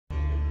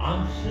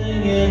I'm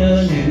singing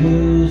a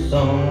new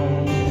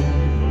song.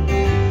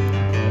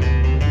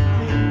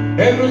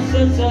 Ever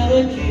since I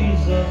let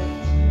Jesus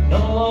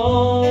come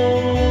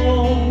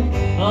along,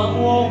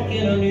 I'm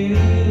walking a new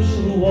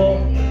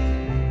walk.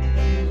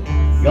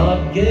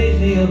 God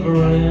gave me a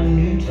brand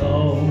new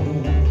talk.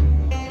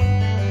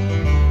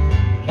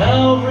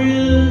 Calvary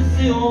is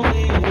the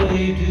only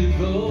way to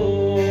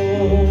go.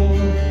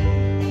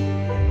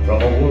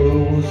 From a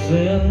world of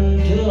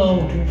sin to the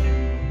altar,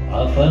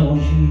 I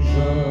found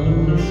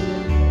Jesus.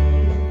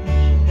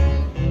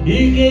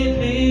 He gave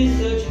me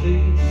such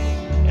peace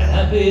and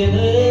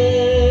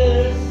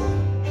happiness.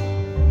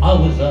 I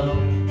was out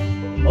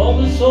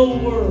on this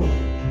old world,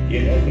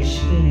 it had me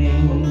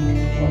spinning.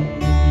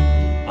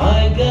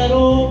 I got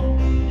home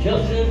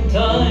just in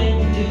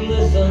time to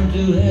listen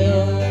to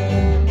him.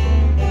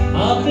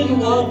 I've been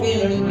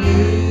walking a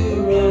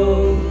new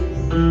road,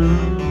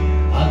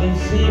 I've been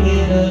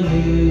singing a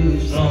new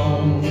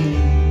song.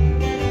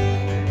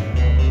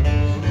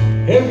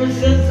 Ever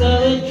since I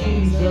let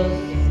Jesus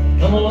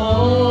come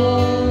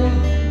along,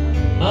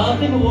 I've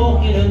been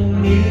walking a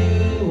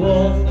new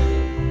walk.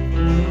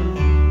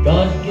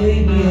 God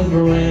gave me a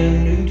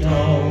brand new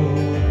talk.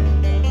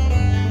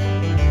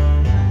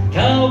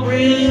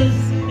 Calvary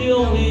is the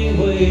only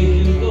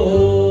way to go.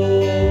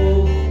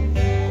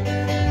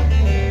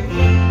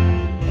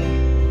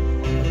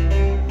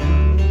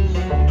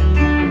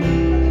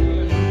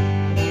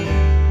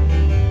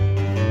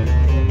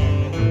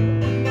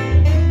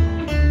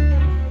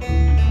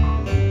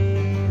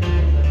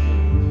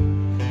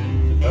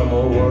 From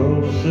a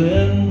world of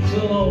sin to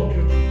an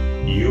altar,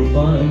 you'll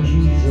find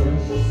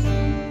Jesus.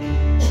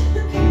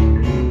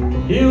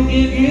 He'll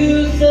give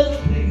you such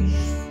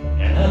peace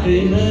and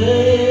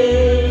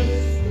happiness.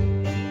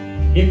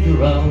 If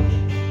you're out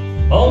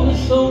on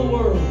this old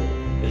world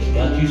that's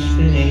got you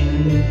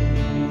spinning,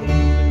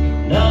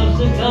 now's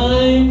the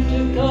time to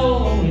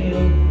call on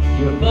him.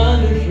 You'll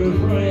find a true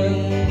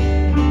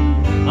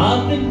friend.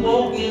 I've been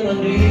walking a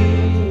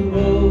new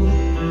road,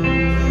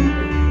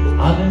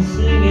 I've been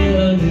singing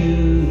a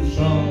new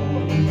song.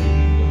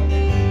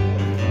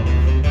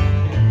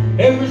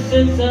 Ever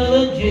since I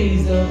let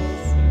Jesus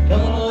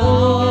come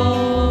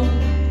along,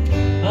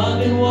 I've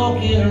been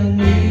walking a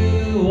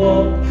new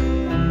walk.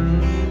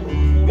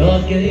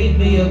 God gave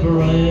me a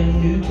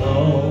brand new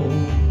talk.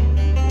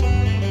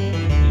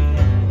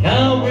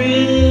 Calvary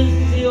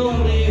is the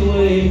only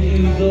way to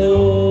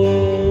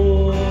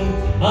go.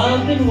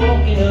 I've been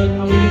walking a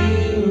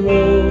new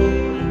road,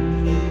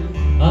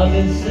 I've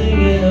been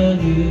singing a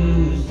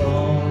new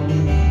song.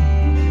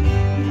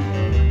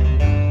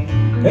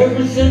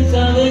 Ever since I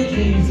let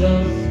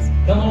Jesus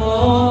come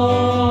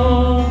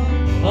along,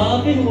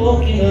 I've been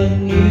walking a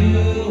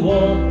new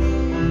walk.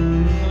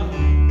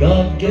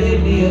 God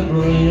gave me a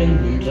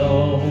brand new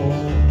talk.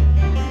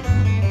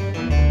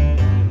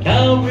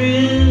 Calvary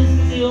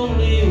is the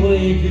only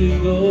way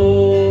to go.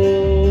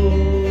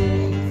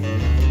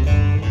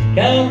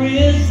 Calvary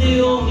is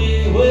the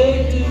only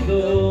way to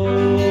go.